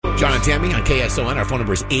John and Tammy on KSON. Our phone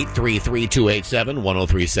number is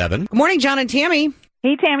 833-287-1037. Good morning, John and Tammy.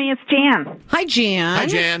 Hey, Tammy, it's Jan. Hi, Jan. Hi,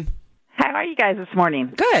 Jan. How are you guys this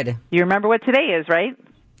morning? Good. You remember what today is, right?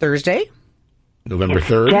 Thursday? November It's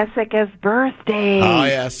 3rd. Jessica's birthday. Oh,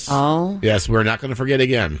 yes. Oh. Yes, we're not going to forget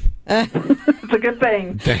again. It's a good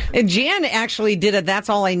thing. And Jan actually did a That's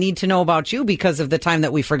All I Need to Know About You because of the time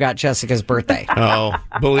that we forgot Jessica's birthday. Oh,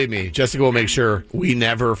 believe me, Jessica will make sure we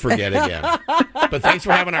never forget again. But thanks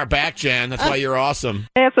for having our back, Jan. That's why you're awesome.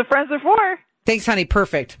 That's what friends are for. Thanks, honey.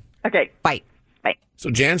 Perfect. Okay, Bye. bye. So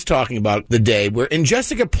Jan's talking about the day where, and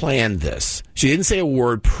Jessica planned this. She didn't say a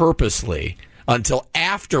word purposely until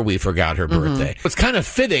after we forgot her birthday. It's kind of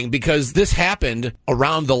fitting because this happened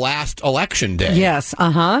around the last election day. Yes.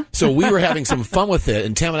 Uh-huh. So we were having some fun with it,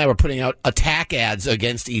 and Tam and I were putting out attack ads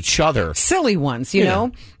against each other. Silly ones, you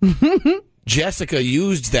know? Jessica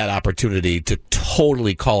used that opportunity to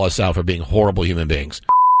totally call us out for being horrible human beings.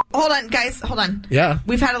 Hold on, guys. Hold on. Yeah.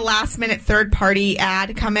 We've had a last-minute third-party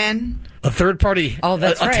ad come in. A third party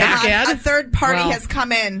that's right. attack ad? A third party Well, has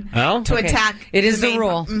come in Oh? to Okay. attack. It is the main-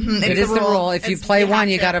 rule. Mhm, It it's is the rule. If you It's- play one, have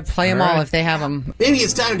you to. got to play them All all right. if they have them. Maybe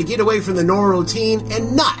it's time to get away from the normal routine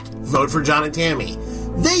and not vote for John and Tammy.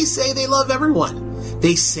 They say they love everyone.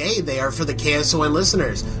 They say they are for the KSON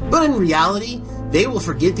listeners, but in reality, they will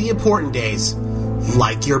forget the important days,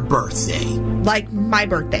 like your birthday. Like my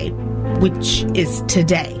birthday, which is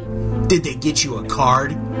today. Did they get you a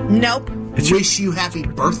card? Nope. Wish you happy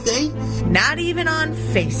birthday? Not even on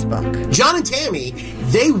Facebook. John and Tammy,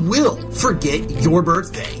 they will forget your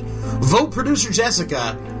birthday. Vote producer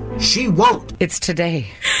Jessica. She won't. It's today.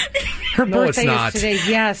 Her No, it's birthday not. is today.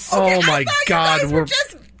 Yes. Oh, I my thought God. you guys were We're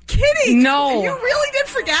just kidding. No. You really did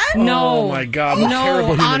forget? No. Oh, my God. We're terrible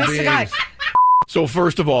human honest to beings. God. So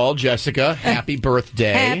first of all, Jessica, happy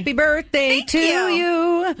birthday. Happy birthday to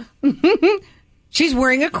you. you. She's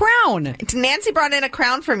wearing a crown. Nancy brought in a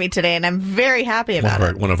crown for me today, and I'm very happy about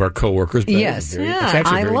it. One of our coworkers. but Yes. it's Yeah,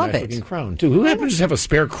 actually a I very love nice it. looking crown, too. Who happens to just have a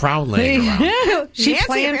spare crown laying around? She Nancy,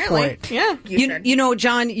 planned for apparently. it. Yeah. You know,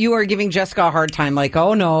 John, you are giving Jessica a hard time. Like,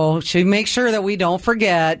 oh no, she makes sure that we don't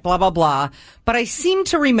forget, blah, blah, blah. But I seem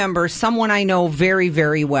to remember someone I know very,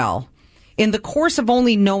 very well. In the course of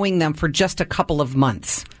only knowing them for just a couple of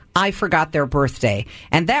months, I forgot their birthday.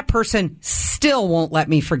 And that person still won't let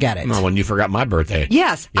me forget it. Oh, when you forgot my birthday.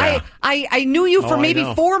 Yes. Yeah. I knew you for I maybe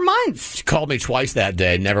know. 4 months. She called me twice that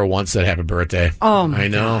day. Never once said happy birthday. Oh, my I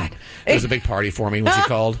know. God. It was a big party for me when she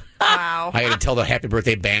called. Wow. I had to tell the happy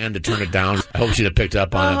birthday band to turn it down. I hope she'd have picked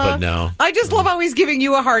up on it, but no. I just love how he's giving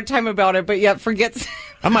you a hard time about it, but yet forgets.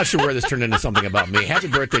 I'm not sure where this turned into something about me. Happy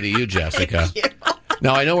birthday to you, Jessica.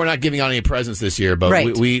 Now, I know we're not giving out any presents this year, but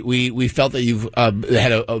Right. we felt that you've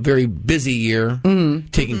had a very busy year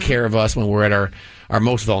taking care of us when we're at our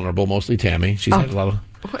most vulnerable, mostly Tammy. She's had a lot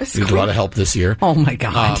of help this year. Oh, my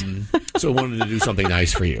God. So I wanted to do something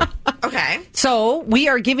nice for you. Okay. So we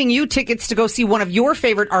are giving you tickets to go see one of your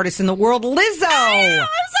favorite artists in the world, Lizzo. I'm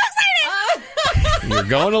so excited. You're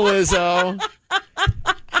going to Lizzo.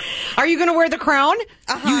 Are you going to wear the crown?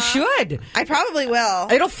 You should. I probably will.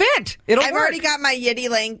 It'll fit. It'll I've work. already got my Yiddy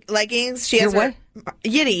leggings. She Your has her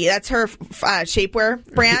Yiddy. That's her shapewear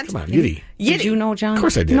brand. Come on, Yiddy. Did you know, John? Of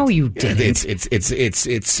course I did. No, you Yeah, didn't. it's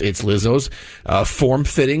Lizzo's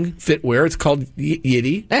form-fitting footwear. It's called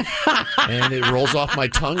Yiddy, and it rolls off my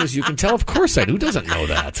tongue, as you can tell. Of course I do. Who doesn't know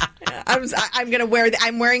that? I'm gonna wear.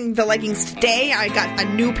 I'm wearing the leggings today. I got a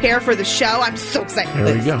new pair for the show. I'm so excited.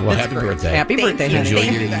 There we go. Well, happy birthday. Happy birthday, honey. Enjoy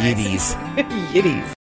Thank your you, guys. Yiddies. Yiddies.